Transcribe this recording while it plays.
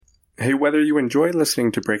Hey, whether you enjoy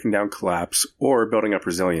listening to Breaking Down Collapse or Building Up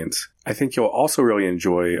Resilience, I think you'll also really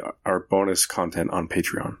enjoy our bonus content on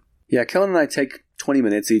Patreon. Yeah, Kellen and I take 20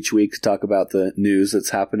 minutes each week to talk about the news that's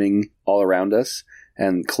happening all around us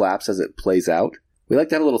and Collapse as it plays out. We like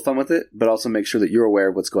to have a little fun with it, but also make sure that you're aware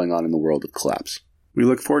of what's going on in the world of Collapse. We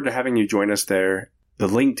look forward to having you join us there. The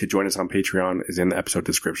link to join us on Patreon is in the episode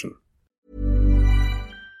description.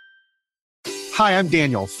 Hi, I'm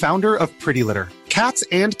Daniel, founder of Pretty Litter. Cats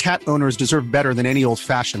and cat owners deserve better than any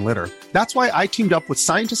old-fashioned litter. That's why I teamed up with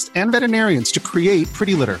scientists and veterinarians to create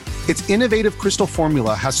Pretty Litter. Its innovative crystal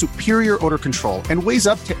formula has superior odor control and weighs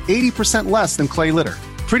up to 80% less than clay litter.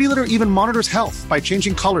 Pretty Litter even monitors health by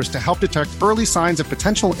changing colors to help detect early signs of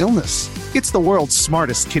potential illness. It's the world's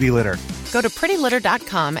smartest kitty litter. Go to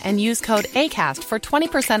prettylitter.com and use code ACAST for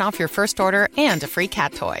 20% off your first order and a free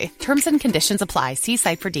cat toy. Terms and conditions apply. See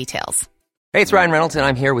site for details. Hey, it's Ryan Reynolds, and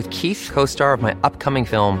I'm here with Keith, co-star of my upcoming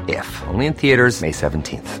film, If, only in theaters May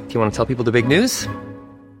 17th. Do you want to tell people the big news?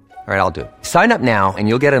 All right, I'll do it. Sign up now and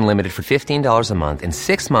you'll get unlimited for $15 a month and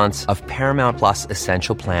 6 months of Paramount Plus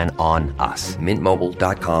Essential Plan on us.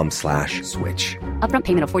 MintMobile.com/switch. Upfront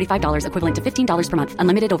payment of $45 equivalent to $15 per month.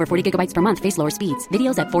 Unlimited over 40 gigabytes per month. Face lower speeds.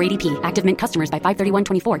 Videos at 480p. Active Mint customers by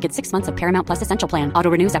 531.24 get 6 months of Paramount Plus Essential Plan.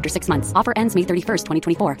 Auto renews after 6 months. Offer ends May 31st,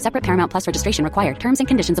 2024. Separate Paramount Plus registration required. Terms and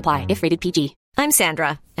conditions apply if rated PG. I'm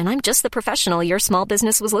Sandra, and I'm just the professional your small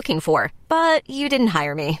business was looking for. But you didn't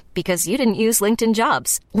hire me because you didn't use LinkedIn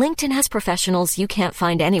Jobs. LinkedIn has professionals you can't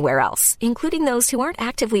find anywhere else, including those who aren't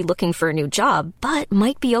actively looking for a new job, but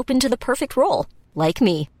might be open to the perfect role, like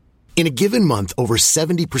me. In a given month, over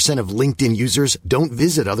 70% of LinkedIn users don't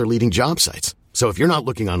visit other leading job sites. So if you're not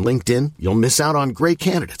looking on LinkedIn, you'll miss out on great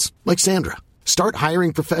candidates like Sandra. Start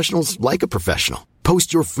hiring professionals like a professional.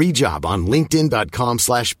 Post your free job on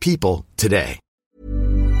linkedin.com/people today.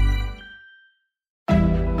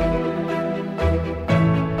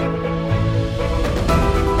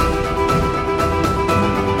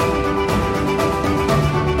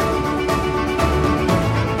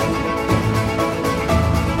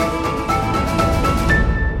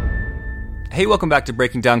 Hey, welcome back to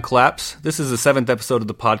Breaking Down Collapse. This is the 7th episode of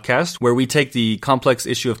the podcast where we take the complex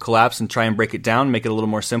issue of collapse and try and break it down, make it a little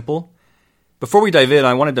more simple. Before we dive in,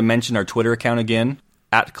 I wanted to mention our Twitter account again,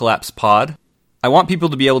 @CollapsePod. I want people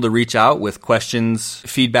to be able to reach out with questions,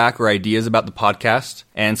 feedback, or ideas about the podcast,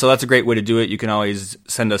 and so that's a great way to do it. You can always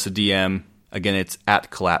send us a DM. Again, it's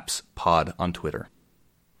 @CollapsePod on Twitter.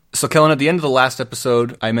 So, Kellen, at the end of the last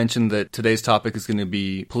episode, I mentioned that today's topic is going to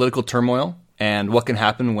be political turmoil and what can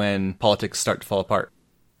happen when politics start to fall apart.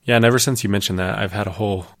 Yeah, and ever since you mentioned that, I've had a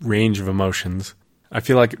whole range of emotions. I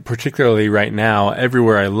feel like particularly right now,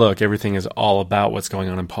 everywhere I look, everything is all about what's going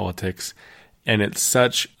on in politics. And it's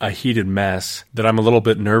such a heated mess that I'm a little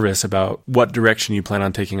bit nervous about what direction you plan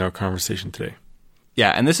on taking our conversation today.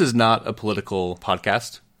 Yeah, and this is not a political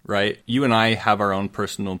podcast, right? You and I have our own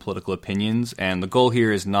personal political opinions, and the goal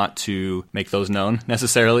here is not to make those known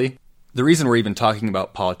necessarily. The reason we're even talking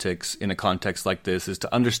about politics in a context like this is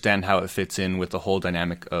to understand how it fits in with the whole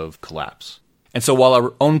dynamic of collapse. And so while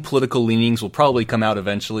our own political leanings will probably come out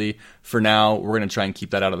eventually, for now, we're going to try and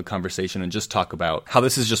keep that out of the conversation and just talk about how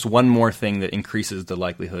this is just one more thing that increases the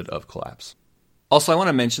likelihood of collapse. Also, I want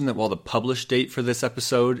to mention that while the published date for this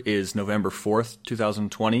episode is November 4th,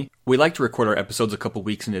 2020, we like to record our episodes a couple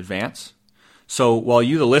weeks in advance. So while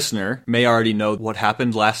you, the listener, may already know what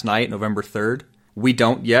happened last night, November 3rd, we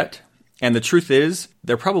don't yet. And the truth is,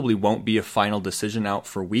 there probably won't be a final decision out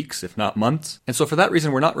for weeks, if not months. And so for that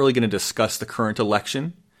reason, we're not really going to discuss the current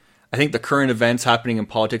election. I think the current events happening in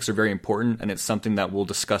politics are very important, and it's something that we'll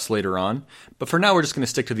discuss later on. But for now, we're just going to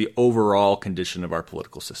stick to the overall condition of our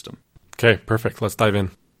political system. Okay, perfect. Let's dive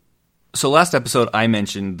in. So last episode, I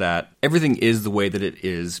mentioned that everything is the way that it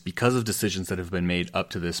is because of decisions that have been made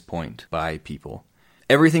up to this point by people.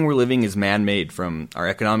 Everything we're living is man-made, from our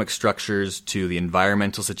economic structures to the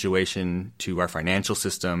environmental situation to our financial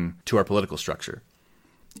system to our political structure.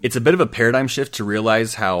 It's a bit of a paradigm shift to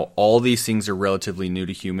realize how all these things are relatively new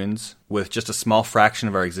to humans, with just a small fraction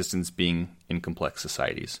of our existence being in complex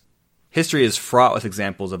societies. History is fraught with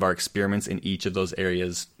examples of our experiments in each of those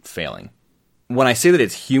areas failing. When I say that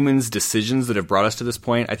it's humans' decisions that have brought us to this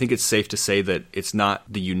point, I think it's safe to say that it's not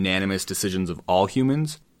the unanimous decisions of all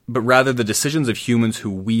humans, but rather the decisions of humans who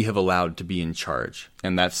we have allowed to be in charge,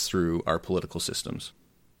 and that's through our political systems.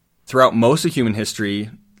 Throughout most of human history,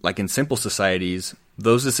 like in simple societies,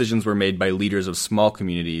 those decisions were made by leaders of small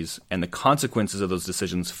communities, and the consequences of those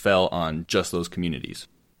decisions fell on just those communities.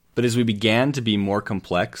 But as we began to be more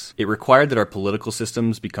complex, it required that our political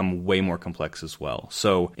systems become way more complex as well.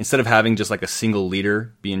 So instead of having just like a single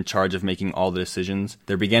leader be in charge of making all the decisions,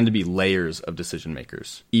 there began to be layers of decision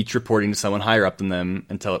makers, each reporting to someone higher up than them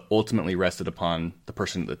until it ultimately rested upon the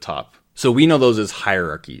person at the top. So we know those as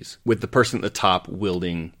hierarchies, with the person at the top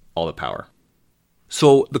wielding all the power.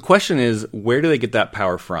 So the question is, where do they get that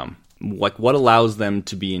power from? Like, what allows them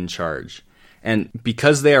to be in charge? And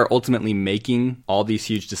because they are ultimately making all these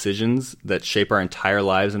huge decisions that shape our entire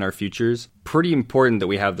lives and our futures, pretty important that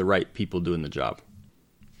we have the right people doing the job.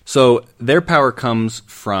 So their power comes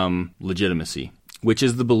from legitimacy, which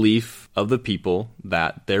is the belief of the people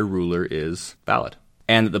that their ruler is valid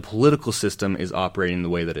and that the political system is operating the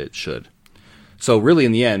way that it should. So really,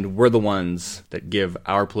 in the end, we're the ones that give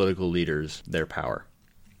our political leaders their power.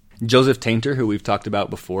 Joseph Tainter, who we've talked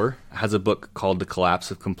about before, has a book called The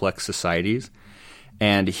Collapse of Complex Societies,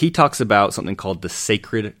 and he talks about something called the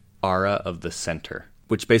sacred aura of the center,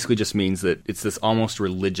 which basically just means that it's this almost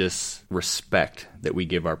religious respect that we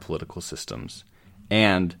give our political systems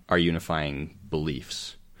and our unifying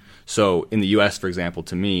beliefs. So in the US, for example,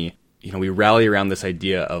 to me, we rally around this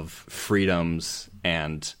idea of freedoms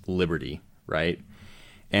and liberty, right?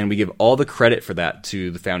 And we give all the credit for that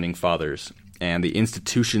to the founding fathers and the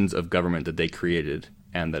institutions of government that they created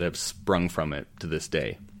and that have sprung from it to this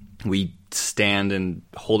day. We stand and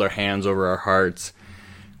hold our hands over our hearts.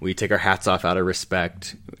 We take our hats off out of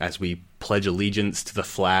respect as we pledge allegiance to the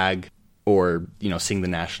flag or, sing the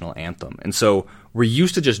national anthem. And so we're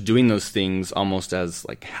used to just doing those things almost as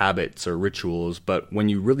like habits or rituals, but when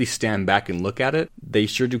you really stand back and look at it, they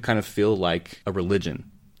sure do kind of feel like a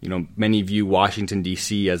religion. Many view Washington,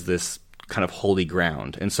 D.C. as this kind of holy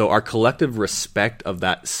ground. And so our collective respect of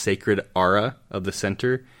that sacred aura of the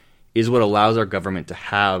center is what allows our government to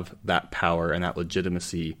have that power and that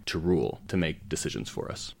legitimacy to rule, to make decisions for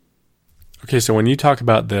us. Okay, so when you talk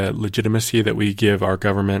about the legitimacy that we give our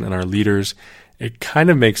government and our leaders, it kind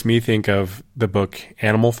of makes me think of the book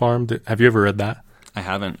Animal Farm. Have you ever read that? I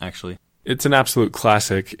haven't, actually. It's an absolute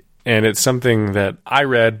classic, and it's something that I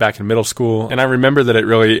read back in middle school, and I remember that it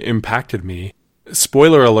really impacted me.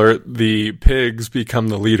 Spoiler alert, the pigs become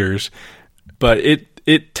the leaders, but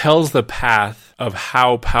it tells the path of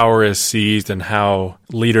how power is seized and how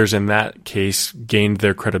leaders in that case gained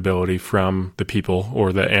their credibility from the people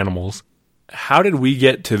or the animals. How did we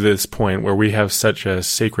get to this point where we have such a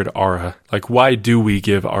sacred aura? Like, why do we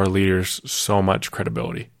give our leaders so much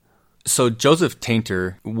credibility? So Joseph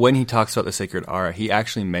Tainter, when he talks about the sacred aura, he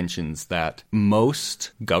actually mentions that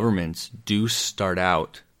most governments do start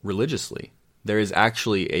out religiously. There is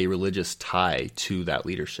actually a religious tie to that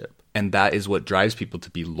leadership. And that is what drives people to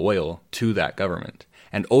be loyal to that government.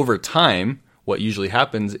 And over time, what usually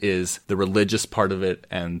happens is the religious part of it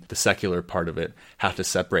and the secular part of it have to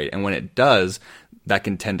separate. And when it does, that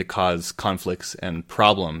can tend to cause conflicts and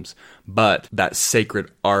problems. But that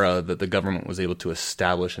sacred aura that the government was able to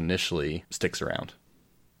establish initially sticks around.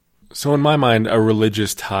 So in my mind, a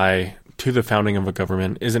religious tie to the founding of a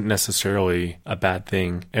government isn't necessarily a bad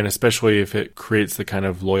thing, and especially if it creates the kind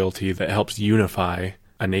of loyalty that helps unify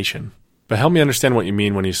a nation. But help me understand what you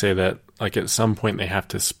mean when you say that, like, at some point they have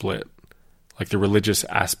to split, like the religious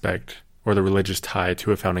aspect or the religious tie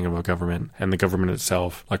to a founding of a government and the government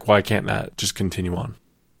itself. Like, why can't that just continue on?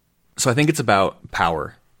 So I think it's about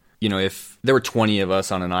power. If there were 20 of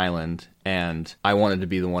us on an island and I wanted to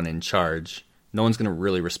be the one in charge, no one's going to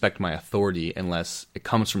really respect my authority unless it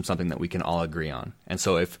comes from something that we can all agree on. And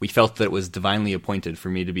so if we felt that it was divinely appointed for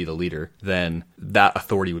me to be the leader, then that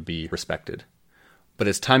authority would be respected. But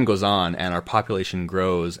as time goes on and our population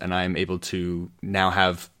grows and I'm able to now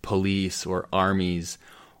have police or armies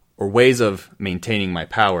or ways of maintaining my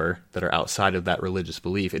power that are outside of that religious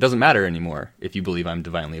belief, it doesn't matter anymore if you believe I'm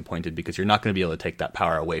divinely appointed, because you're not going to be able to take that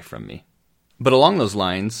power away from me. But along those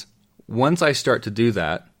lines, once I start to do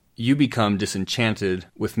that, you become disenchanted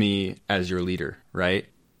with me as your leader, right?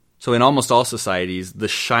 So in almost all societies, the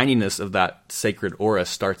shininess of that sacred aura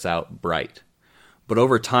starts out bright. But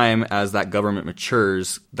over time, as that government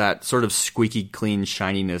matures, that sort of squeaky clean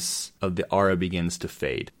shininess of the aura begins to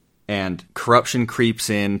fade. And corruption creeps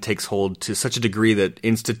in, takes hold to such a degree that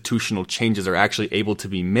institutional changes are actually able to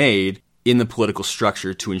be made in the political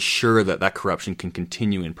structure to ensure that that corruption can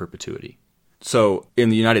continue in perpetuity. So in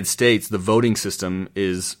the United States, the voting system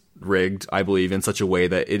is rigged, I believe, in such a way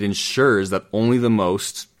that it ensures that only the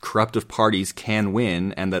most corruptive parties can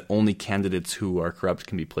win and that only candidates who are corrupt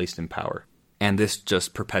can be placed in power. And this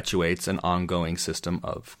just perpetuates an ongoing system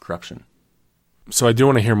of corruption. So I do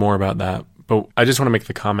want to hear more about that, but I just want to make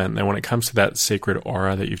the comment that when it comes to that sacred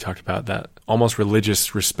aura that you've talked about, that almost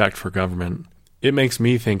religious respect for government, It makes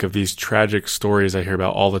me think of these tragic stories I hear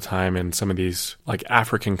about all the time in some of these like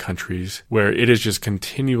African countries where it is just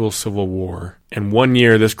continual civil war. And one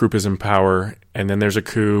year this group is in power and then there's a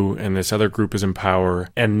coup and this other group is in power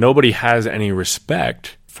and nobody has any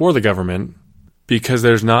respect for the government because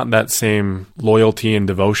there's not that same loyalty and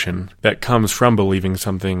devotion that comes from believing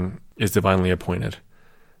something is divinely appointed.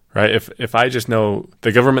 Right? If I just know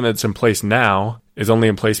the government that's in place now is only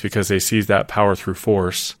in place because they seized that power through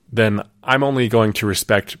force, then I'm only going to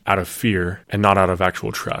respect out of fear and not out of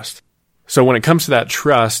actual trust. So when it comes to that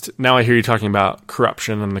trust, now I hear you talking about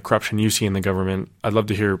corruption and the corruption you see in the government. I'd love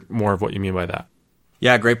to hear more of what you mean by that.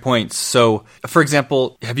 Yeah, great points. So, for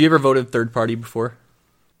example, have you ever voted third party before?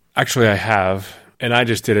 Actually, I have, and I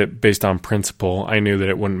just did it based on principle. I knew that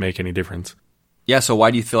it wouldn't make any difference. Yeah, so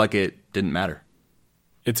why do you feel like it didn't matter?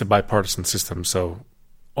 It's a bipartisan system, so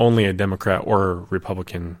only a Democrat or a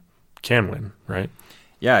Republican can win, right?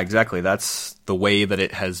 Yeah, exactly. That's the way that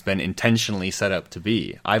it has been intentionally set up to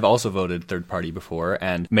be. I've also voted third party before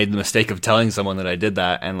and made the mistake of telling someone that I did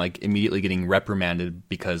that and like immediately getting reprimanded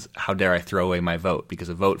because how dare I throw away my vote? Because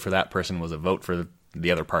a vote for that person was a vote for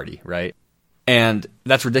the other party, right? And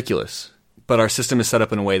that's ridiculous. But our system is set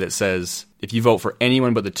up in a way that says if you vote for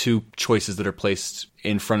anyone but the two choices that are placed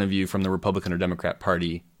in front of you from the Republican or Democrat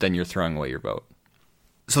Party, then you're throwing away your vote.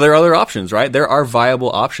 So there are other options, right? There are viable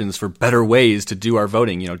options for better ways to do our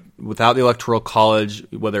voting. You know, without the Electoral College,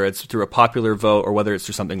 whether it's through a popular vote or whether it's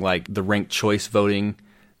through something like the ranked choice voting.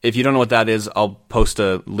 If you don't know what that is, I'll post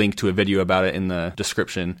a link to a video about it in the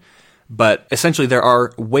description. But essentially, there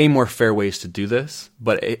are way more fair ways to do this,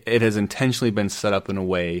 but it has intentionally been set up in a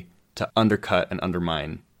way to undercut and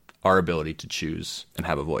undermine our ability to choose and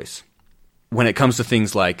have a voice. When it comes to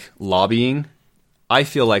things like lobbying, I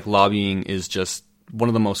feel like lobbying is just one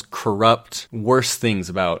of the most corrupt, worst things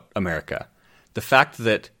about America. The fact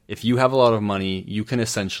that if you have a lot of money, you can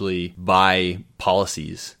essentially buy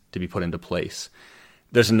policies to be put into place.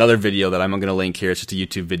 There's another video that I'm going to link here. It's just a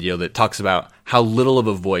YouTube video that talks about how little of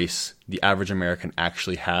a voice the average American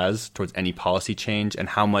actually has towards any policy change and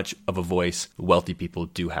how much of a voice wealthy people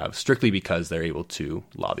do have, strictly because they're able to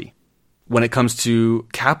lobby. When it comes to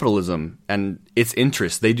capitalism and its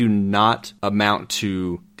interests, they do not amount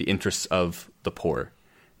to the interests of the poor.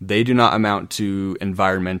 They do not amount to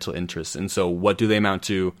environmental interests. And so what do they amount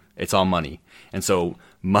to? It's all money. And so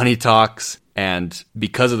money talks. And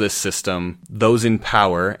because of this system, those in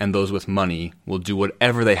power and those with money will do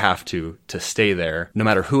whatever they have to stay there, no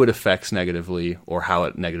matter who it affects negatively or how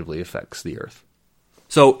it negatively affects the earth.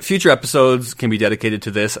 So future episodes can be dedicated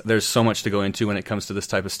to this. There's so much to go into when it comes to this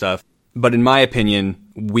type of stuff. But in my opinion,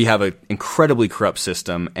 we have an incredibly corrupt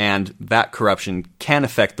system, and that corruption can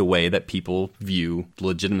affect the way that people view the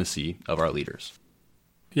legitimacy of our leaders.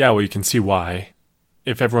 Yeah, well, you can see why.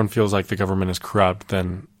 If everyone feels like the government is corrupt,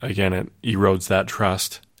 then again, it erodes that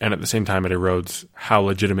trust. And at the same time, it erodes how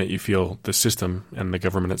legitimate you feel the system and the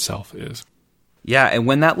government itself is. Yeah, and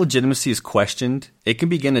when that legitimacy is questioned, it can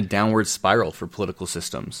begin a downward spiral for political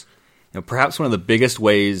systems. You know, perhaps one of the biggest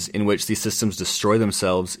ways in which these systems destroy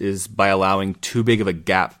themselves is by allowing too big of a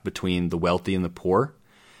gap between the wealthy and the poor.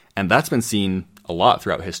 And that's been seen a lot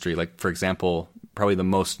throughout history. Like, for example, probably the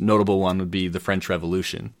most notable one would be the French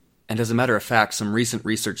Revolution. And as a matter of fact, some recent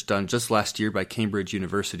research done just last year by Cambridge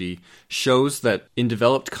University shows that in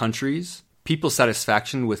developed countries, people's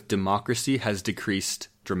satisfaction with democracy has decreased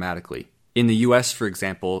dramatically. In the US, for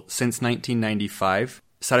example, since 1995,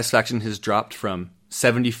 satisfaction has dropped from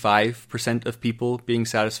 75% of people being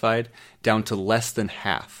satisfied down to less than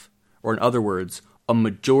half. Or in other words, a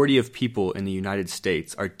majority of people in the United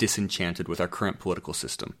States are disenchanted with our current political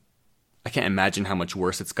system. I can't imagine how much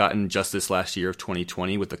worse it's gotten just this last year of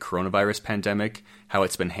 2020 with the coronavirus pandemic, how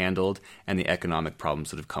it's been handled, and the economic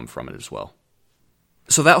problems that have come from it as well.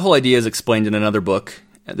 So that whole idea is explained in another book.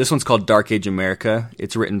 This one's called Dark Age America.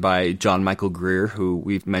 It's written by John Michael Greer, who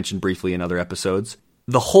we've mentioned briefly in other episodes.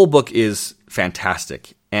 The whole book is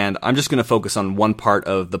fantastic, and I'm just going to focus on one part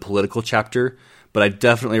of the political chapter, but I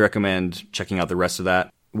definitely recommend checking out the rest of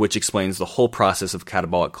that, which explains the whole process of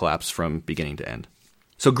catabolic collapse from beginning to end.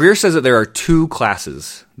 So Greer says that there are two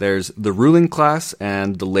classes. There's the ruling class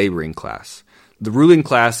and the laboring class. The ruling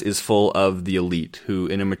class is full of the elite, who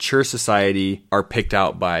in a mature society are picked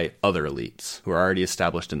out by other elites who are already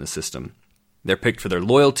established in the system. They're picked for their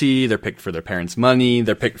loyalty, they're picked for their parents' money,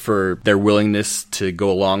 they're picked for their willingness to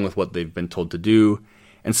go along with what they've been told to do.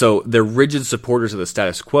 And so they're rigid supporters of the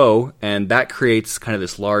status quo, and that creates kind of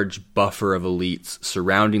this large buffer of elites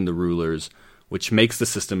surrounding the rulers, which makes the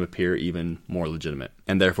system appear even more legitimate.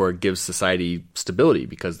 And therefore it gives society stability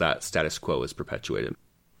because that status quo is perpetuated.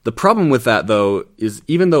 The problem with that, though, is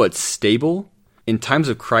even though it's stable, In times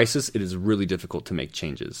of crisis, it is really difficult to make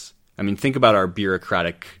changes. I mean, think about our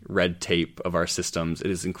bureaucratic red tape of our systems. It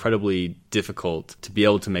is incredibly difficult to be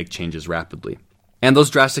able to make changes rapidly. And those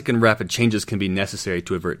drastic and rapid changes can be necessary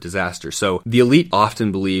to avert disaster. So the elite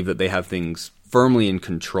often believe that they have things firmly in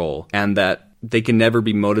control and that they can never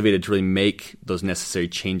be motivated to really make those necessary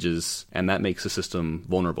changes, and that makes the system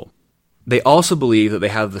vulnerable. They also believe that they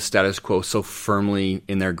have the status quo so firmly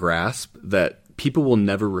in their grasp that people will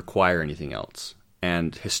never require anything else.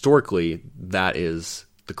 And historically, that is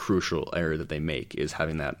the crucial error that they make, is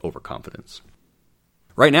having that overconfidence.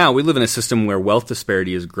 Right now, we live in a system where wealth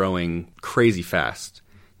disparity is growing crazy fast.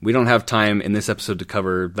 We don't have time in this episode to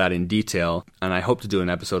cover that in detail, and I hope to do an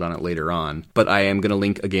episode on it later on. But I am going to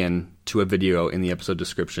link again to a video in the episode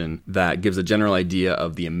description that gives a general idea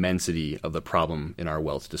of the immensity of the problem in our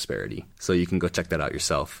wealth disparity. So you can go check that out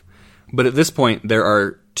yourself. But at this point, there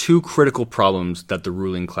are two critical problems that the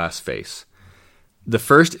ruling class face. The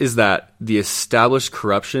first is that the established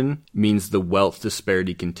corruption means the wealth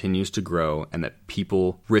disparity continues to grow and that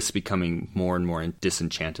people risk becoming more and more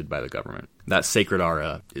disenchanted by the government. That sacred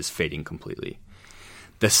aura is fading completely.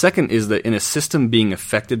 The second is that in a system being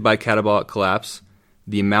affected by catabolic collapse,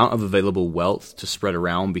 the amount of available wealth to spread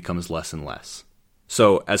around becomes less and less.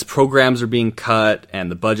 So as programs are being cut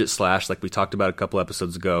and the budget slashed, like we talked about a couple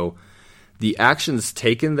episodes ago, the actions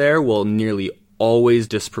taken there will nearly always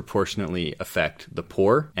disproportionately affect the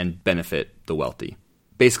poor and benefit the wealthy.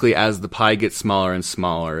 Basically, as the pie gets smaller and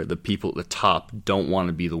smaller, the people at the top don't want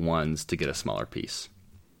to be the ones to get a smaller piece.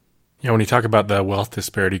 Yeah, when you talk about the wealth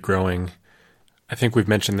disparity growing, I think we've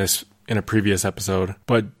mentioned this in a previous episode,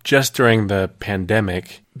 but just during the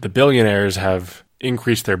pandemic, the billionaires have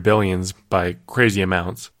increased their billions by crazy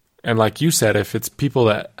amounts. And like you said, if it's people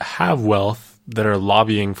that have wealth that are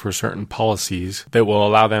lobbying for certain policies that will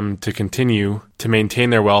allow them to continue to maintain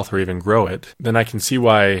their wealth or even grow it, then I can see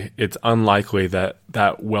why it's unlikely that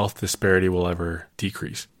that wealth disparity will ever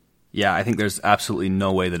decrease. Yeah, I think there's absolutely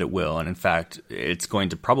no way that it will. And in fact, it's going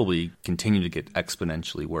to probably continue to get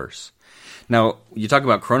exponentially worse. Now, you talk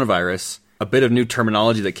about coronavirus, a bit of new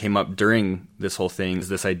terminology that came up during this whole thing is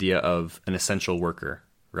this idea of an essential worker,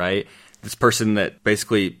 right? This person that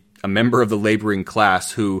basically a member of the laboring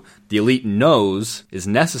class who the elite knows is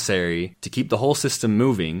necessary to keep the whole system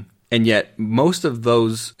moving, and yet most of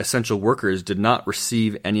those essential workers did not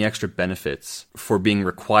receive any extra benefits for being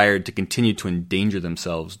required to continue to endanger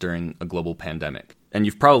themselves during a global pandemic. And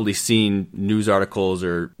you've probably seen news articles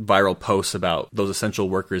or viral posts about those essential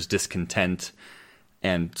workers' discontent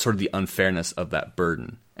and sort of the unfairness of that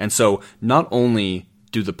burden. And so not only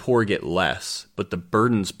do the poor get less, but the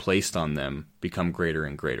burdens placed on them become greater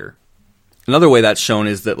and greater. Another way that's shown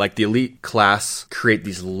is that like the elite class create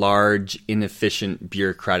these large, inefficient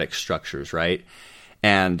bureaucratic structures, right?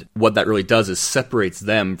 And what that really does is separates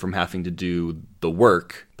them from having to do the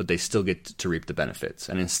work, but they still get to reap the benefits.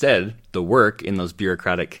 And instead, the work in those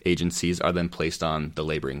bureaucratic agencies are then placed on the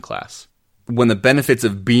laboring class. When the benefits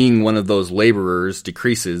of being one of those laborers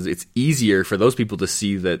decreases, it's easier for those people to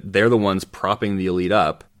see that they're the ones propping the elite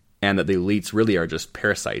up and that the elites really are just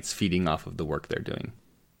parasites feeding off of the work they're doing.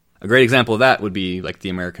 A great example of that would be like the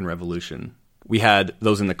American Revolution. We had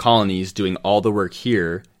those in the colonies doing all the work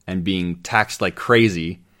here and being taxed like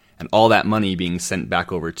crazy and all that money being sent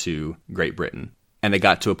back over to Great Britain. And they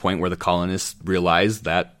got to a point where the colonists realized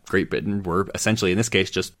that Great Britain were essentially, in this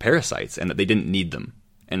case, just parasites and that they didn't need them.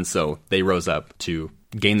 And so they rose up to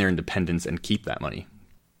gain their independence and keep that money.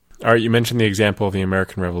 All right, you mentioned the example of the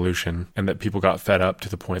American Revolution and that people got fed up to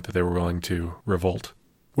the point that they were willing to revolt.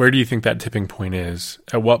 Where do you think that tipping point is?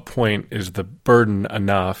 At what point is the burden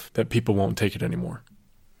enough that people won't take it anymore?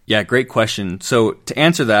 Yeah, great question. So to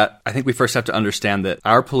answer that, I think we first have to understand that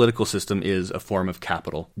our political system is a form of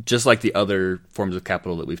capital, just like the other forms of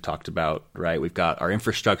capital that we've talked about, right? We've got our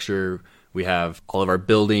infrastructure, we have all of our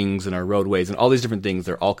buildings and our roadways and all these different things.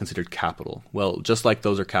 They're all considered capital. Well, just like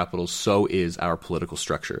those are capital, so is our political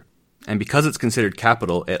structure. And because it's considered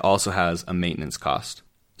capital, it also has a maintenance cost.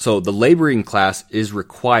 So the laboring class is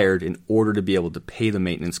required in order to be able to pay the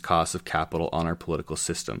maintenance costs of capital on our political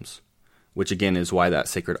systems, which again is why that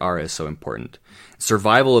sacred aura is so important.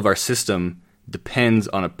 Survival of our system depends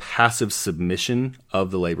on a passive submission of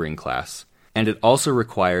the laboring class. And it also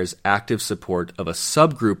requires active support of a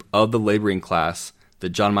subgroup of the laboring class that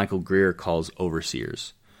John Michael Greer calls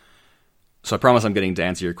overseers. So I promise I'm getting to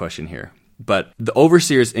answer your question here. But the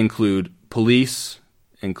overseers include police,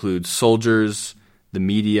 include soldiers, the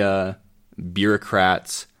media,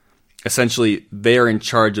 bureaucrats. Essentially, they are in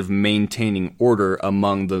charge of maintaining order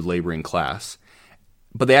among the laboring class.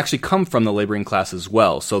 But they actually come from the laboring class as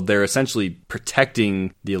well, so they're essentially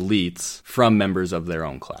protecting the elites from members of their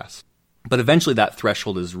own class. But eventually that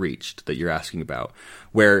threshold is reached that you're asking about,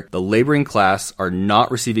 where the laboring class are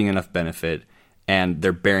not receiving enough benefit and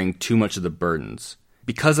they're bearing too much of the burdens.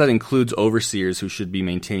 Because that includes overseers who should be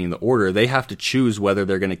maintaining the order, they have to choose whether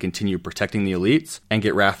they're going to continue protecting the elites and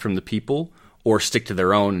get wrath from the people, or stick to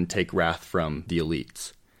their own and take wrath from the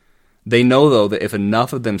elites. They know, though, that if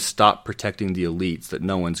enough of them stop protecting the elites, that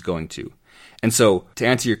no one's going to. And so, to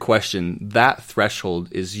answer your question, that threshold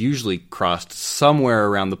is usually crossed somewhere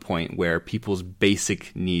around the point where people's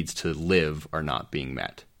basic needs to live are not being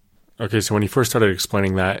met. Okay, so when you first started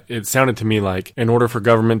explaining that, it sounded to me like in order for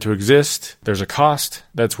government to exist, there's a cost.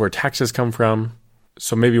 That's where taxes come from.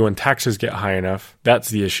 So maybe when taxes get high enough, that's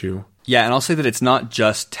the issue. Yeah, and I'll say that it's not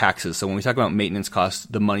just taxes. So when we talk about maintenance costs,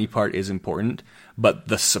 the money part is important, but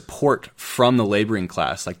the support from the laboring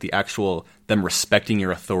class, like the actual them respecting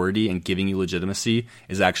your authority and giving you legitimacy,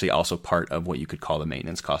 is actually also part of what you could call the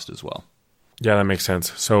maintenance cost as well. Yeah, that makes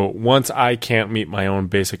sense. So once I can't meet my own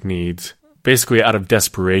basic needs, basically out of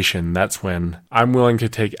desperation, that's when I'm willing to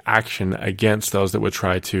take action against those that would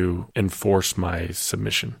try to enforce my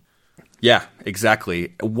submission. Yeah,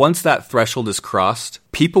 exactly. Once that threshold is crossed,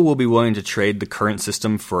 people will be willing to trade the current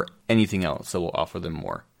system for anything else that will offer them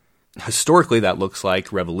more. Historically, that looks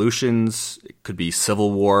like revolutions, it could be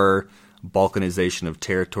civil war, balkanization of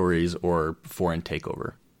territories, or foreign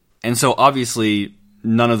takeover. And so obviously,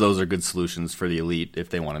 none of those are good solutions for the elite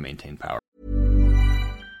if they want to maintain power.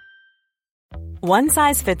 One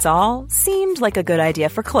size fits all seemed like a good idea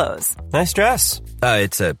for clothes. Nice dress.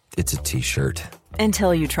 It's a t-shirt.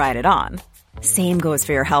 Until you tried it on. Same goes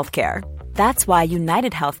for your healthcare. That's why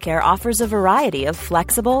United Healthcare offers a variety of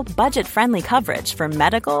flexible, budget-friendly coverage for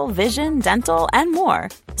medical, vision, dental, and more.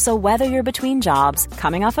 So whether you're between jobs,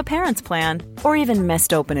 coming off a parent's plan, or even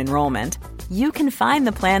missed open enrollment, you can find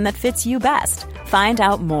the plan that fits you best. Find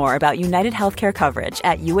out more about United Healthcare coverage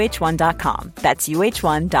at uh1.com. That's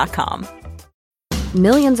uh1.com.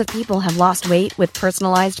 Millions of people have lost weight with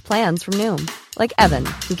personalized plans from Noom. Like Evan,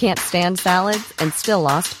 who can't stand salads and still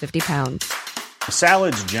lost 50 pounds.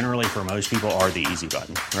 Salads generally for most people are the easy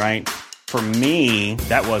button, right? For me,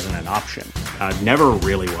 that wasn't an option. I never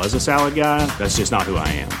really was a salad guy. That's just not who I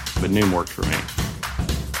am. But Noom worked for me.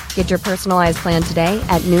 Get your personalized plan today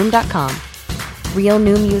at Noom.com. Real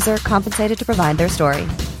Noom user compensated to provide their story.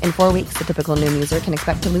 In 4 weeks, the typical Noom user can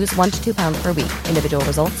expect to lose 1 to 2 pounds per week. Individual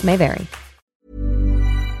results may vary.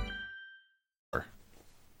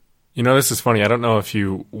 You know, this is funny. I don't know if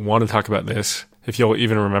you want to talk about this, if you'll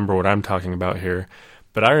even remember what I'm talking about here.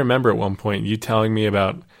 But I remember at one point you telling me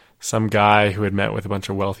about some guy who had met with a bunch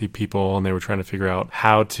of wealthy people and they were trying to figure out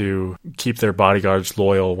how to keep their bodyguards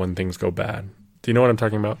loyal when things go bad. Do you know what I'm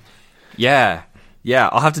talking about? Yeah.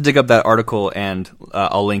 I'll have to dig up that article and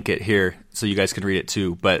I'll link it here so you guys can read it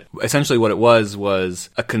too. But essentially what it was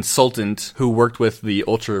a consultant who worked with the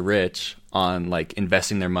ultra rich on like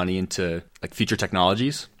investing their money into like future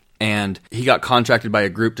technologies. And he got contracted by a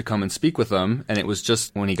group to come and speak with them. And it was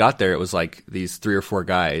just, when he got there, it was like these 3 or 4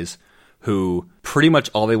 guys who pretty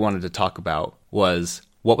much all they wanted to talk about was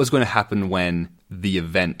what was going to happen when the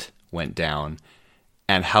event went down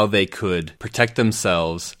and how they could protect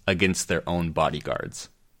themselves against their own bodyguards.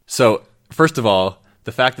 So, first of all,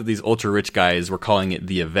 the fact that these ultra-rich guys were calling it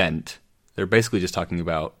the event, they're basically just talking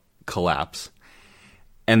about collapse.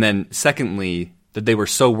 And then, secondly, that they were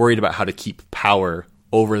so worried about how to keep power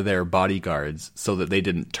over their bodyguards so that they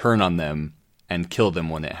didn't turn on them and kill them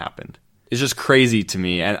when it happened. It's just crazy to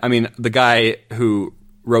me. And I mean, the guy who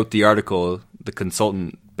wrote the article, the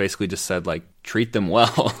consultant, basically just said, like, treat them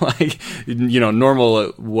well. Like, you know, normal,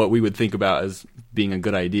 what we would think about as being a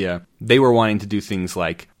good idea. They were wanting to do things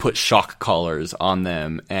like put shock collars on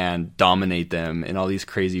them and dominate them in all these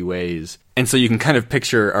crazy ways. And so you can kind of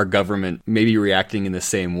picture our government maybe reacting in the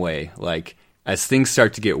same way. Like, as things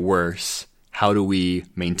start to get worse, how do we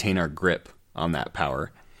maintain our grip on that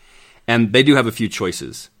power? And they do have a few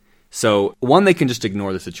choices. So, one, they can just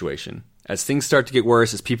ignore the situation. As things start to get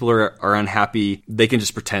worse, as people are unhappy, they can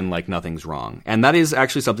just pretend like nothing's wrong. And that is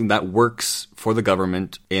actually something that works for the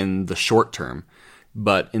government in the short term.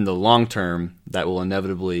 But in the long term, that will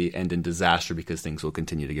inevitably end in disaster because things will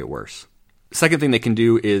continue to get worse. Second thing they can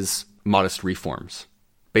do is modest reforms.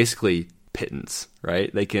 Basically, pittance,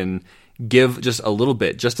 right? They can give just a little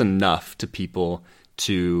bit, just enough to people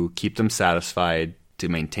to keep them satisfied, to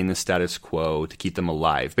maintain the status quo, to keep them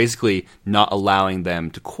alive. Basically, not allowing them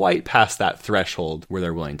to quite pass that threshold where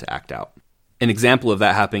they're willing to act out. An example of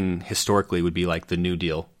that happening historically would be like the New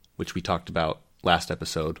Deal, which we talked about last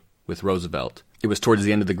episode with Roosevelt. It was towards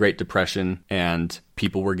the end of the Great Depression, and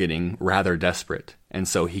people were getting rather desperate. And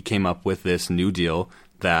so he came up with this New Deal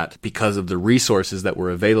that, because of the resources that were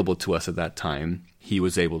available to us at that time, he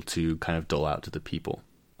was able to kind of dole out to the people.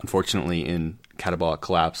 Unfortunately, in catabolic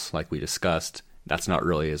collapse, like we discussed, that's not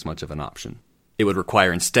really as much of an option. It would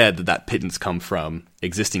require instead that pittance come from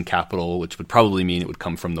existing capital, which would probably mean it would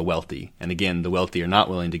come from the wealthy. And again, the wealthy are not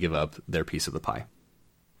willing to give up their piece of the pie.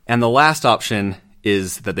 And the last option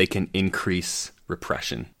is that they can increase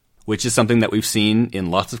repression, which is something that we've seen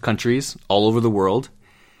in lots of countries all over the world.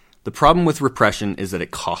 The problem with repression is that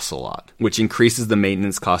it costs a lot, which increases the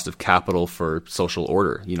maintenance cost of capital for social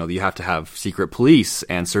order. You have to have secret police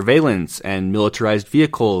and surveillance and militarized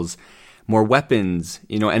vehicles, more weapons,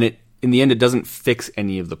 and in the end, it doesn't fix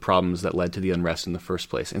any of the problems that led to the unrest in the first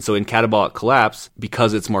place. And so in catabolic collapse,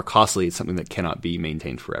 because it's more costly, it's something that cannot be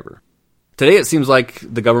maintained forever. Today, it seems like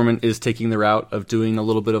the government is taking the route of doing a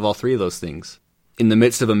little bit of all three of those things. In the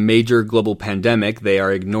midst of a major global pandemic, they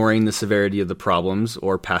are ignoring the severity of the problems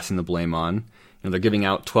or passing the blame on. They're giving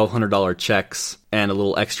out $1,200 checks and a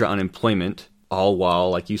little extra unemployment, all while,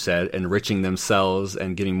 like you said, enriching themselves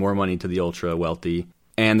and giving more money to the ultra-wealthy.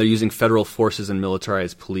 And they're using federal forces and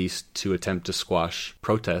militarized police to attempt to squash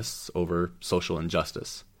protests over social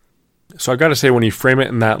injustice. So I've got to say, when you frame it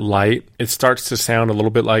in that light, it starts to sound a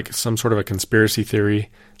little bit like some sort of a conspiracy theory.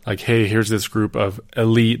 Like, hey, here's this group of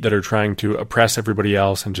elite that are trying to oppress everybody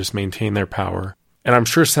else and just maintain their power. And I'm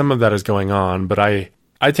sure some of that is going on, but I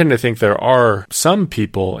tend to think there are some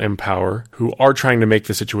people in power who are trying to make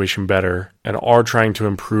the situation better and are trying to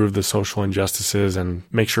improve the social injustices and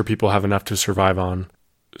make sure people have enough to survive on.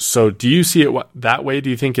 So do you see it that way? Do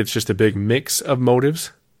you think it's just a big mix of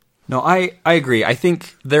motives? No, I agree. I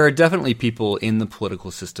think there are definitely people in the political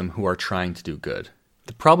system who are trying to do good.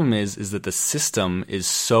 The problem is that the system is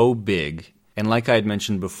so big, and like I had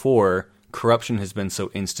mentioned before, corruption has been so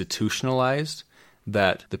institutionalized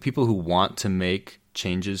that the people who want to make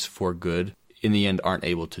changes for good in the end aren't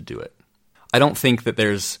able to do it. I don't think that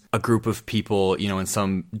there's a group of people, in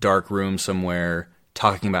some dark room somewhere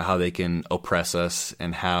talking about how they can oppress us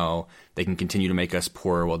and how they can continue to make us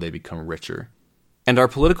poorer while they become richer. And our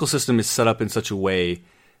political system is set up in such a way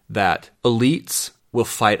that elites will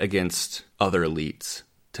fight against other elites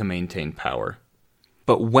to maintain power.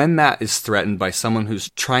 But when that is threatened by someone who's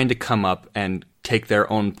trying to come up and take their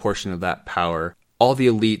own portion of that power, all the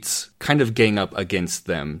elites kind of gang up against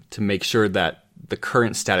them to make sure that the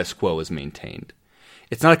current status quo is maintained.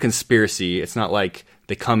 It's not a conspiracy. It's not like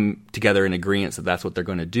they come together in agreement that that's what they're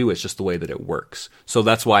going to do. It's just the way that it works. So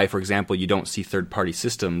that's why, for example, you don't see third-party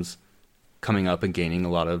systems coming up and gaining a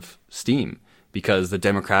lot of steam, because the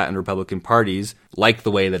Democrat and Republican parties like the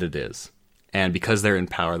way that it is. And because they're in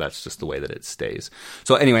power, that's just the way that it stays.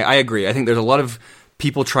 So anyway, I agree. I think there's a lot of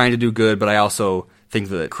people trying to do good, but I also think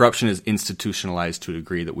that corruption is institutionalized to a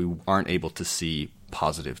degree that we aren't able to see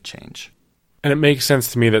positive change. And it makes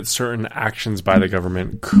sense to me that certain actions by the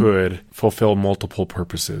government could fulfill multiple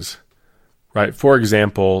purposes, right? For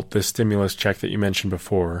example, the stimulus check that you mentioned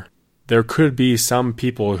before, there could be some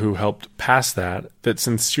people who helped pass that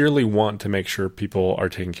sincerely want to make sure people are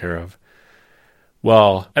taken care of.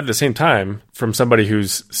 Well, at the same time, from somebody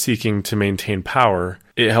who's seeking to maintain power,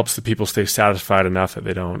 it helps the people stay satisfied enough that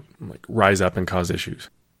they don't rise up and cause issues.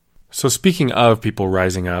 So speaking of people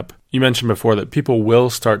rising up, you mentioned before that people will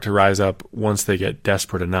start to rise up once they get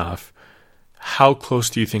desperate enough. How close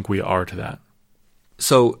do you think we are to that?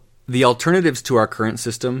 So the alternatives to our current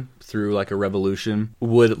system through a revolution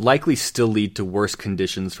would likely still lead to worse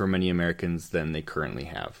conditions for many Americans than they currently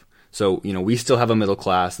have. So, we still have a middle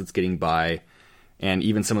class that's getting by, and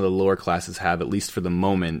even some of the lower classes have, at least for the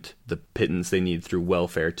moment, the pittance they need through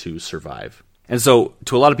welfare to survive. And so,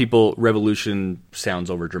 to a lot of people, revolution sounds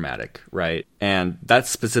overdramatic, right? And that's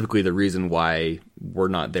specifically the reason why we're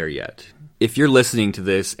not there yet. If you're listening to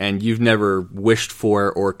this and you've never wished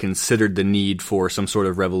for or considered the need for some sort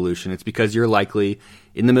of revolution, it's because you're likely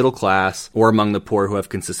in the middle class or among the poor who have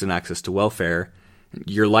consistent access to welfare.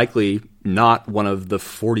 You're likely not one of the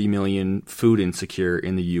 40 million food insecure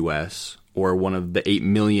in the U.S. or one of the 8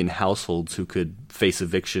 million households who could face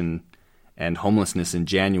eviction and homelessness in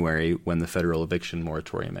January when the federal eviction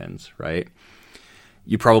moratorium ends, right?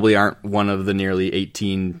 You probably aren't one of the nearly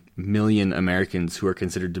 18 million Americans who are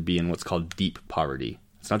considered to be in what's called deep poverty.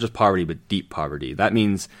 It's not just poverty, but deep poverty. That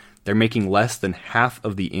means they're making less than half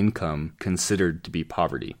of the income considered to be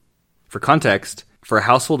poverty. For context, for a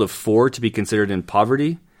household of 4 to be considered in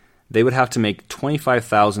poverty, they would have to make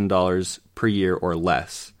 $25,000 per year or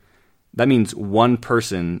less. That means one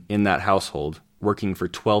person in that household working for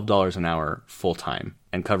 $12 an hour full-time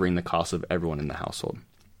and covering the costs of everyone in the household.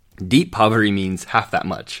 Deep poverty means half that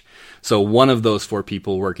much. So one of those 4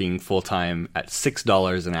 people working full-time at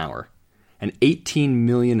 $6 an hour. And 18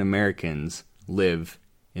 million Americans live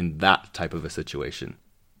in that type of a situation.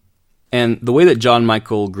 And the way that John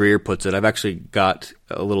Michael Greer puts it, I've actually got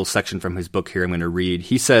a little section from his book here I'm going to read.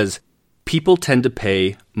 He says, people tend to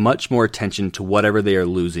pay much more attention to whatever they are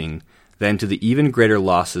losing than to the even greater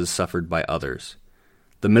losses suffered by others.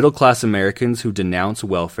 The middle-class Americans who denounce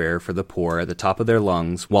welfare for the poor at the top of their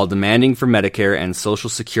lungs while demanding for Medicare and Social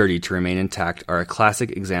Security to remain intact are a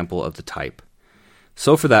classic example of the type.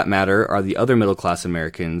 So for that matter are the other middle-class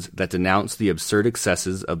Americans that denounce the absurd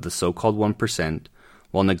excesses of the so-called 1%,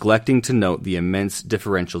 while neglecting to note the immense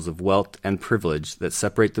differentials of wealth and privilege that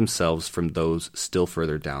separate themselves from those still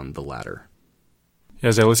further down the ladder.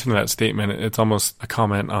 As I listen to that statement, it's almost a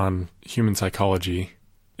comment on human psychology.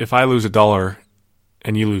 If I lose $1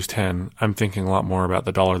 and you lose 10, I'm thinking a lot more about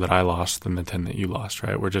the $1 that I lost than the 10 that you lost,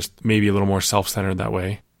 right? We're just maybe a little more self-centered that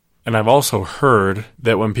way. And I've also heard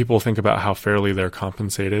that when people think about how fairly they're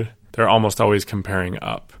compensated, they're almost always comparing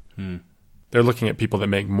up. They're looking at people that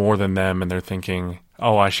make more than them and they're thinking,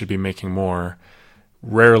 oh, I should be making more.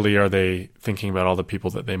 Rarely are they thinking about all the people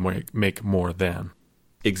that they make more than.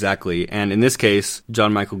 Exactly. And in this case,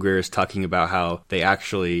 John Michael Greer is talking about how they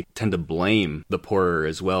actually tend to blame the poorer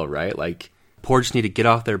as well, right? Like, poor just need to get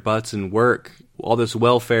off their butts and work. All this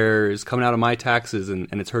welfare is coming out of my taxes and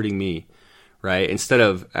it's hurting me, right? Instead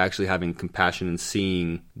of actually having compassion and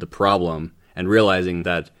seeing the problem and realizing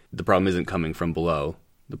that the problem isn't coming from below,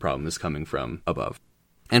 the problem is coming from above.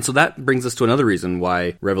 And so that brings us to another reason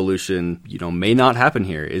why revolution, may not happen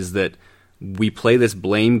here, is that we play this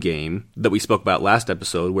blame game that we spoke about last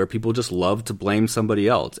episode where people just love to blame somebody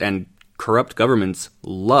else. And corrupt governments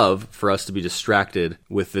love for us to be distracted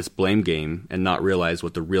with this blame game and not realize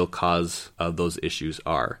what the real cause of those issues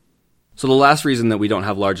are. So the last reason that we don't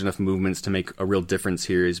have large enough movements to make a real difference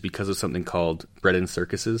here is because of something called bread and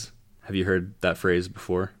circuses. Have you heard that phrase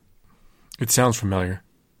before? It sounds familiar.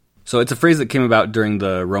 So it's a phrase that came about during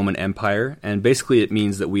the Roman Empire, and basically it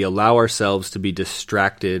means that we allow ourselves to be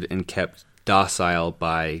distracted and kept docile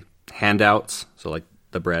by handouts, so like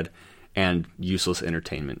the bread, and useless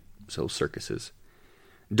entertainment, so circuses.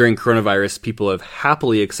 During coronavirus, people have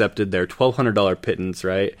happily accepted their $1,200 pittance,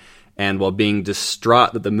 right? And while being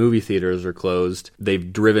distraught that the movie theaters are closed,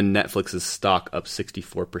 they've driven Netflix's stock up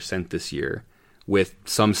 64% this year, with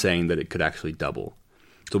some saying that it could actually double.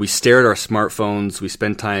 So we stare at our smartphones, we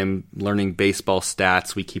spend time learning baseball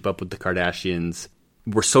stats, we keep up with the Kardashians.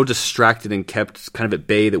 We're so distracted and kept kind of at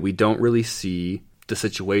bay that we don't really see the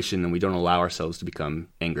situation and we don't allow ourselves to become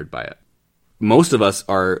angered by it. Most of us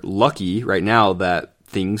are lucky right now that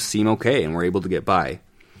things seem okay and we're able to get by.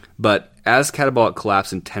 But as catabolic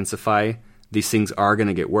collapse intensify, these things are going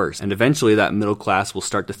to get worse. And eventually that middle class will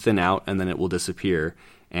start to thin out and then it will disappear.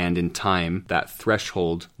 And in time, that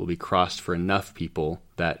threshold will be crossed for enough people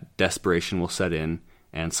that desperation will set in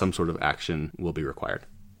and some sort of action will be required.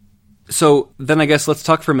 So then I guess let's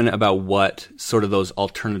talk for a minute about what sort of those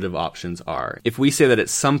alternative options are. If we say that at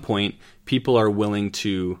some point people are willing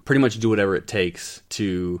to pretty much do whatever it takes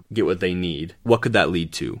to get what they need, what could that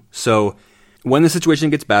lead to? So when the situation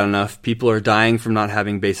gets bad enough, people are dying from not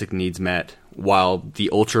having basic needs met, while the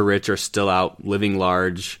ultra-rich are still out living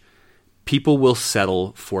large, people will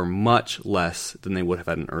settle for much less than they would have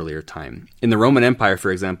at an earlier time. In the Roman Empire,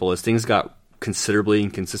 for example, as things got considerably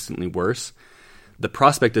and consistently worse, the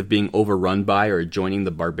prospect of being overrun by or joining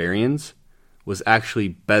the barbarians was actually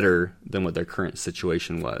better than what their current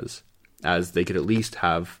situation was, as they could at least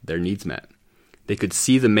have their needs met. They could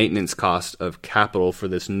see the maintenance cost of capital for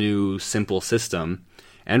this new, simple system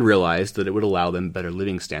and realize that it would allow them better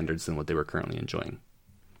living standards than what they were currently enjoying.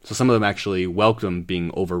 So some of them actually welcome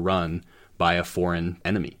being overrun by a foreign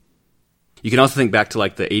enemy. You can also think back to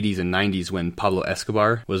like the 80s and 90s when Pablo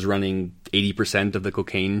Escobar was running 80% of the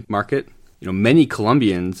cocaine market. Many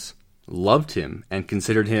Colombians loved him and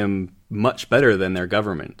considered him much better than their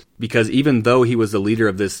government. Because even though he was the leader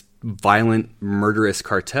of this violent, murderous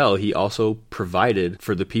cartel, he also provided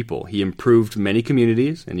for the people. He improved many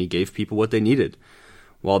communities and he gave people what they needed,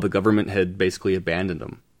 while the government had basically abandoned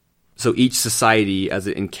them. So each society, as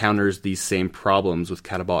it encounters these same problems with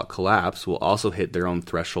catabolic collapse, will also hit their own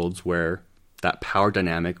thresholds where that power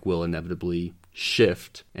dynamic will inevitably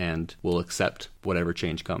shift and will accept whatever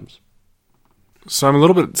change comes. So I'm a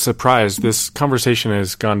little bit surprised. This conversation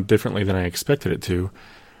has gone differently than I expected it to.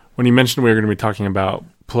 When you mentioned we were going to be talking about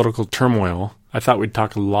political turmoil, I thought we'd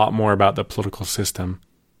talk a lot more about the political system.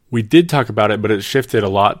 We did talk about it, but it shifted a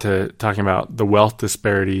lot to talking about the wealth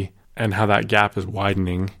disparity and how that gap is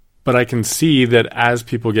widening. But I can see that as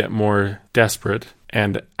people get more desperate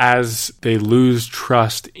And as they lose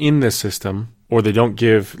trust in the system, or they don't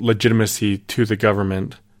give legitimacy to the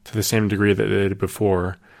government to the same degree that they did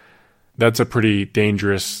before, that's a pretty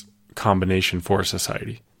dangerous combination for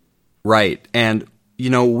society. Right. And,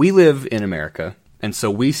 we live in America, and so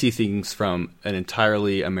we see things from an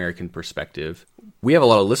entirely American perspective. We have a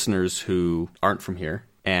lot of listeners who aren't from here,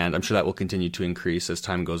 and I'm sure that will continue to increase as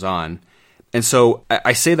time goes on. And so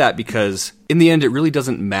I say that because in the end, it really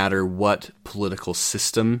doesn't matter what political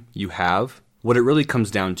system you have. What it really comes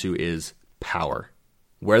down to is power,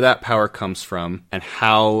 where that power comes from, and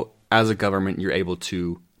how, as a government, you're able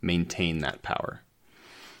to maintain that power.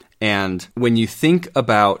 And when you think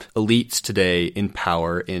about elites today in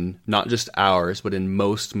power, in not just ours, but in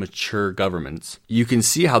most mature governments, you can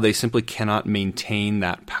see how they simply cannot maintain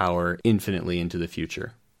that power infinitely into the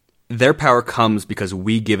future. Their power comes because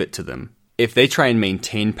we give it to them. If they try and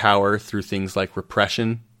maintain power through things like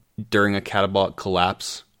repression during a catabolic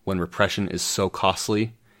collapse, when repression is so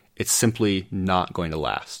costly, it's simply not going to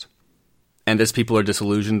last. And as people are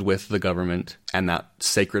disillusioned with the government and that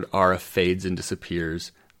sacred aura fades and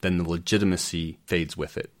disappears, then the legitimacy fades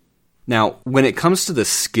with it. Now, when it comes to the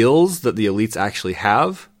skills that the elites actually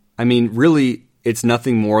have, really, it's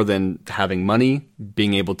nothing more than having money,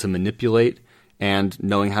 being able to manipulate, and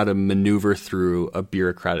knowing how to maneuver through a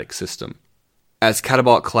bureaucratic system. As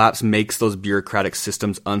catabolic collapse makes those bureaucratic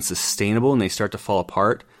systems unsustainable and they start to fall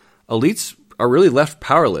apart, elites are really left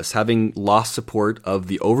powerless, having lost support of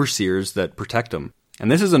the overseers that protect them. And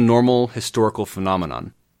this is a normal historical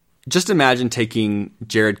phenomenon. Just imagine taking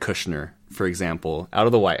Jared Kushner, for example, out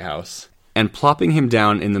of the White House and plopping him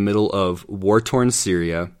down in the middle of war-torn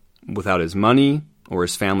Syria without his money or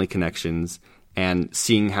his family connections and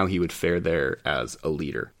seeing how he would fare there as a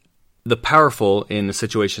leader. The powerful in a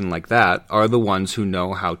situation like that are the ones who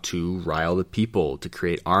know how to rile the people, to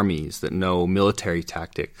create armies, that know military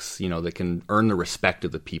tactics, that can earn the respect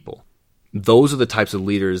of the people. Those are the types of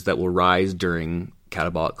leaders that will rise during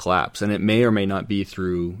catabolic collapse, and it may or may not be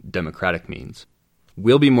through democratic means.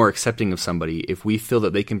 We'll be more accepting of somebody if we feel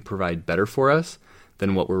that they can provide better for us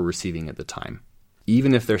than what we're receiving at the time,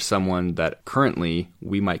 even if they're someone that currently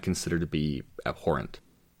we might consider to be abhorrent.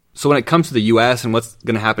 So when it comes to the U.S. and what's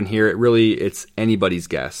going to happen here, it's anybody's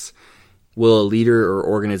guess. Will a leader or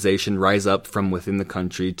organization rise up from within the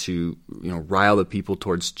country to, rile the people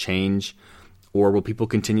towards change? Or will people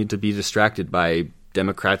continue to be distracted by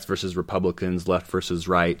Democrats versus Republicans, left versus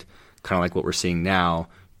right, kind of like what we're seeing now,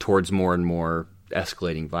 towards more and more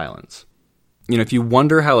escalating violence? If you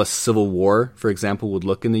wonder how a civil war, for example, would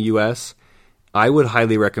look in the U.S., I would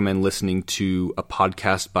highly recommend listening to a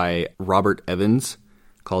podcast by Robert Evans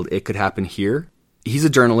called It Could Happen Here. He's a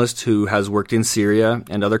journalist who has worked in Syria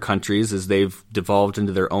and other countries as they've devolved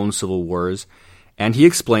into their own civil wars, and he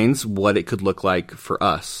explains what it could look like for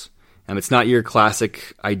us. It's not your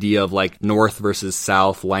classic idea of like North versus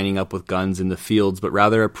South lining up with guns in the fields, but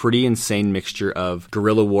rather a pretty insane mixture of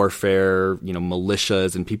guerrilla warfare,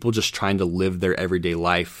 militias, and people just trying to live their everyday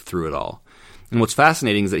life through it all. And what's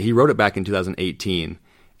fascinating is that he wrote it back in 2018,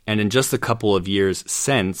 and in just a couple of years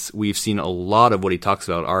since, we've seen a lot of what he talks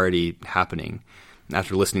about already happening.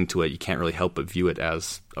 After listening to it, you can't really help but view it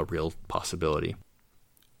as a real possibility.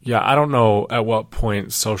 Yeah, I don't know at what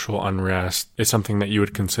point social unrest is something that you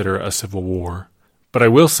would consider a civil war. But I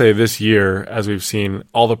will say this year, as we've seen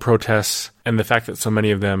all the protests and the fact that so many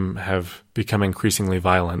of them have become increasingly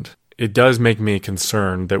violent, it does make me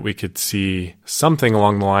concerned that we could see something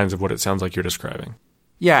along the lines of what it sounds like you're describing.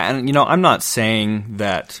 Yeah, and I'm not saying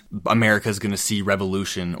that America's going to see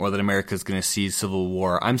revolution or that America's going to see civil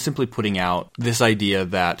war. I'm simply putting out this idea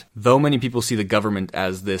that though many people see the government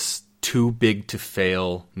as this too big to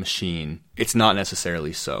fail machine, it's not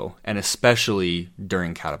necessarily so, and especially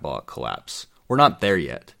during catabolic collapse. We're not there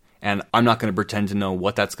yet, and I'm not going to pretend to know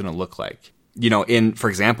what that's going to look like. For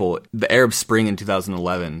example, the Arab Spring in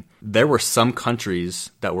 2011, there were some countries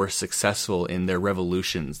that were successful in their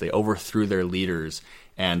revolutions. They overthrew their leaders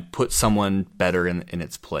and put someone better in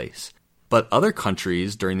its place. But other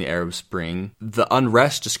countries during the Arab Spring, the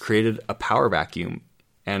unrest just created a power vacuum.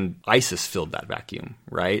 And ISIS filled that vacuum,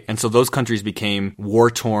 right? And so those countries became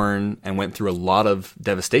war-torn and went through a lot of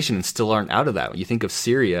devastation and still aren't out of that. You think of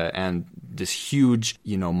Syria and this huge,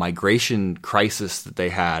 migration crisis that they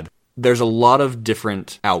had. There's a lot of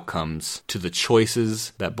different outcomes to the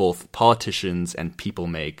choices that both politicians and people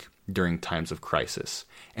make during times of crisis.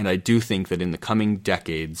 And I do think that in the coming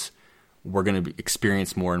decades, we're going to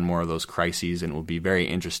experience more and more of those crises, and it will be very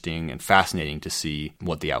interesting and fascinating to see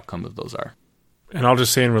what the outcome of those are. And I'll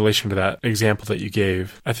just say in relation to that example that you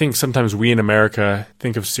gave, I think sometimes we in America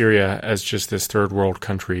think of Syria as just this third world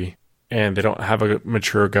country. and they don't have a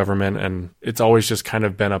mature government, and it's always just kind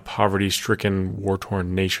of been a poverty-stricken,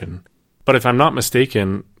 war-torn nation. But if I'm not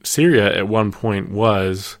mistaken, Syria at one point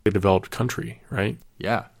was a developed country, right?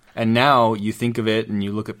 Yeah. And now you think of it and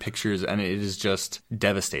you look at pictures and it is just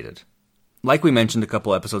devastated. Like we mentioned a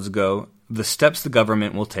couple episodes ago, the steps the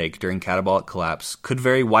government will take during catabolic collapse could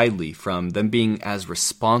vary widely from them being as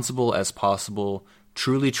responsible as possible,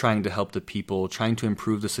 truly trying to help the people, trying to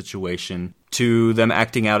improve the situation, to them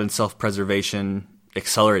acting out in self-preservation,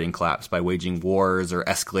 accelerating collapse by waging wars or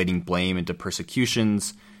escalating blame into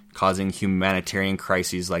persecutions, causing humanitarian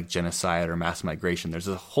crises like genocide or mass migration. There's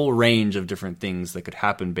a whole range of different things that could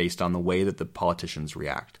happen based on the way that the politicians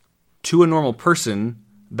react. To a normal person,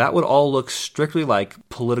 that would all look strictly like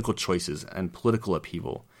political choices and political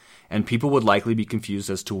upheaval, and people would likely be confused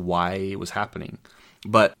as to why it was happening.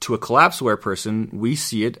 But to a collapse-aware person, we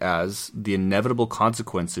see it as the inevitable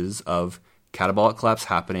consequences of catabolic collapse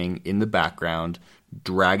happening in the background,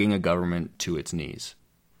 dragging a government to its knees.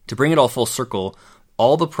 To bring it all full circle,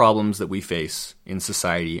 all the problems that we face in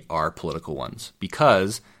society are political ones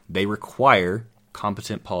because they require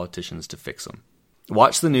competent politicians to fix them.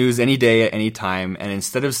 Watch the news any day at any time, and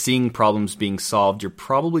instead of seeing problems being solved, you're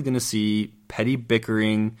probably going to see petty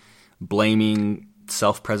bickering, blaming,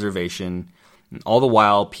 self-preservation. And all the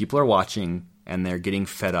while, people are watching, and they're getting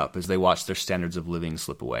fed up as they watch their standards of living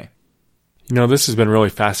slip away. You know, this has been really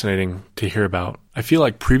fascinating to hear about. I feel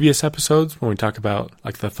like previous episodes, when we talk about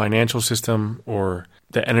like the financial system or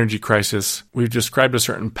the energy crisis, we've described a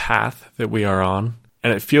certain path that we are on.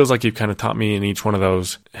 And it feels like you've kind of taught me in each one of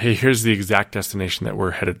those, hey, here's the exact destination that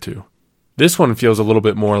we're headed to. This one feels a little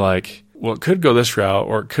bit more like, well, it could go this route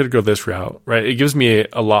or it could go this route, right? It gives me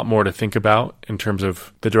a lot more to think about in terms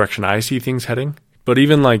of the direction I see things heading. But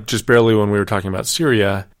even like just barely when we were talking about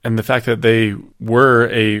Syria and the fact that they were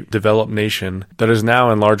a developed nation that is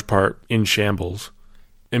now in large part in shambles,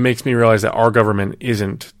 it makes me realize that our government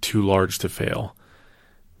isn't too large to fail.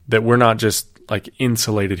 That we're not just like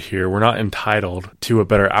insulated here. We're not entitled to a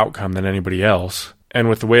better outcome than anybody else. And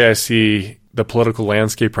with the way I see the political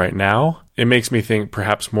landscape right now, it makes me think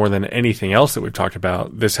perhaps more than anything else that we've talked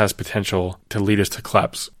about, this has potential to lead us to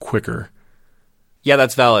collapse quicker. Yeah,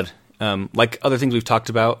 that's valid. Like other things we've talked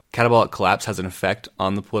about, catabolic collapse has an effect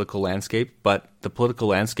on the political landscape, but the political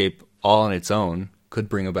landscape all on its own could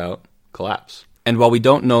bring about collapse. And while we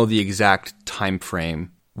don't know the exact time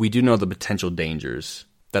frame, we do know the potential dangers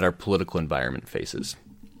that our political environment faces.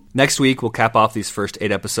 Next week, we'll cap off these first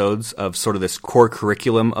 8 episodes of sort of this core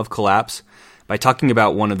curriculum of collapse by talking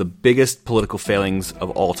about one of the biggest political failings of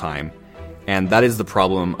all time, and that is the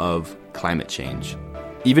problem of climate change.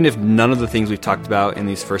 Even if none of the things we've talked about in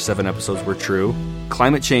these first 7 episodes were true,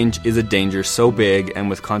 climate change is a danger so big and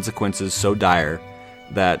with consequences so dire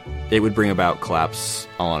that it would bring about collapse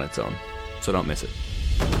all on its own. So don't miss it.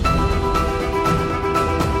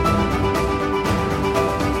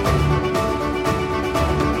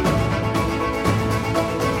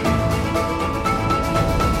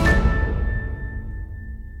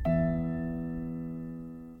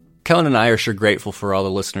 Kellen and I are sure grateful for all the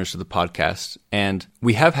listeners to the podcast, and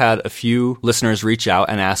we have had a few listeners reach out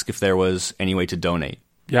and ask if there was any way to donate.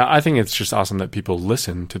 Yeah, I think it's just awesome that people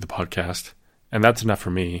listen to the podcast, and that's enough for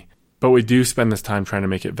me. But we do spend this time trying to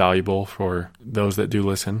make it valuable for those that do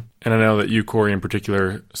listen. And I know that you, Corey, in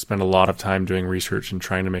particular, spend a lot of time doing research and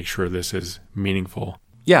trying to make sure this is meaningful.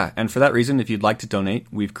 Yeah, and for that reason, if you'd like to donate,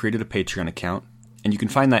 we've created a Patreon account, and you can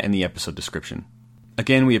find that in the episode description.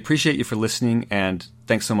 Again, we appreciate you for listening, and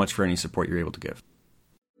thanks so much for any support you're able to give.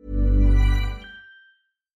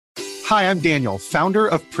 Hi, I'm Daniel, founder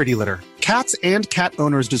of Pretty Litter. Cats and cat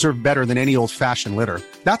owners deserve better than any old-fashioned litter.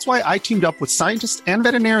 That's why I teamed up with scientists and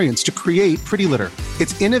veterinarians to create Pretty Litter.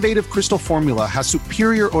 Its innovative crystal formula has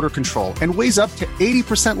superior odor control and weighs up to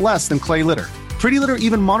 80% less than clay litter. Pretty Litter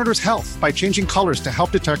even monitors health by changing colors to help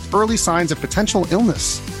detect early signs of potential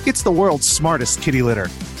illness. It's the world's smartest kitty litter.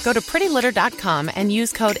 Go to prettylitter.com and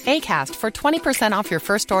use code ACAST for 20% off your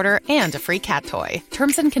first order and a free cat toy.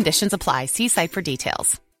 Terms and conditions apply. See site for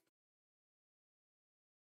details.